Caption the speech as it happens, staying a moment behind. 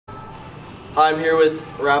Hi, I'm here with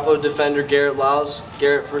Rapo defender Garrett.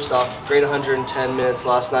 Garrett, first off, great 110 minutes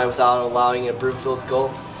last night without allowing a Broomfield goal.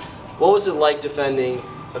 What was it like defending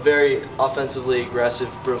a very offensively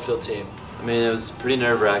aggressive Broomfield team? I mean, it was pretty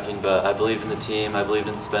nerve-wracking, but I believed in the team, I believed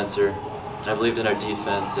in Spencer, and I believed in our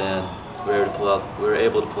defense, and we were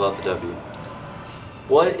able to pull out the W.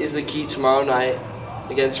 What is the key tomorrow night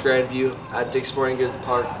against Grandview at Dick's Sporting Goods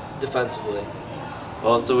Park defensively?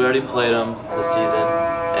 Well, so we already played them this season,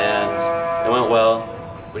 and it went well.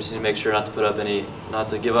 We just need to make sure not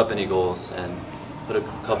to give up any goals, and put a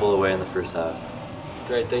couple away in the first half.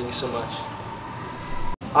 Great, thank you so much.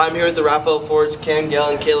 I'm here with the Rapo forwards Cam Gale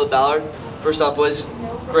and Caleb Ballard. First off, boys,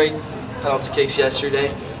 great penalty kicks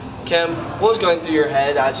yesterday. Cam, what was going through your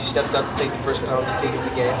head as you stepped up to take the first penalty kick of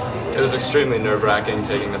the game? It was extremely nerve-wracking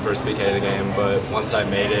taking the first PK of the game, but once I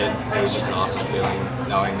made it, it was just an awesome feeling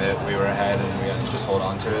knowing that we were ahead and we had to just hold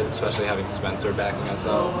on to it, especially having Spencer backing us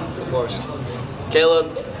up. Of course.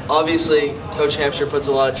 Caleb, obviously Coach Hampshire puts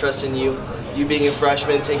a lot of trust in you. You being a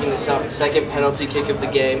freshman, taking the second penalty kick of the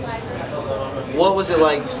game. What was it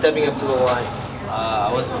like stepping up to the line?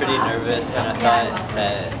 I was pretty nervous, and I thought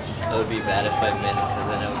that it would be bad if I missed, because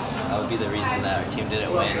I know I would be the reason that our team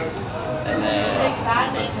didn't win. And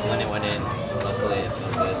then when it went in, luckily it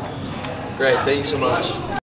felt good. Great, thank you so much.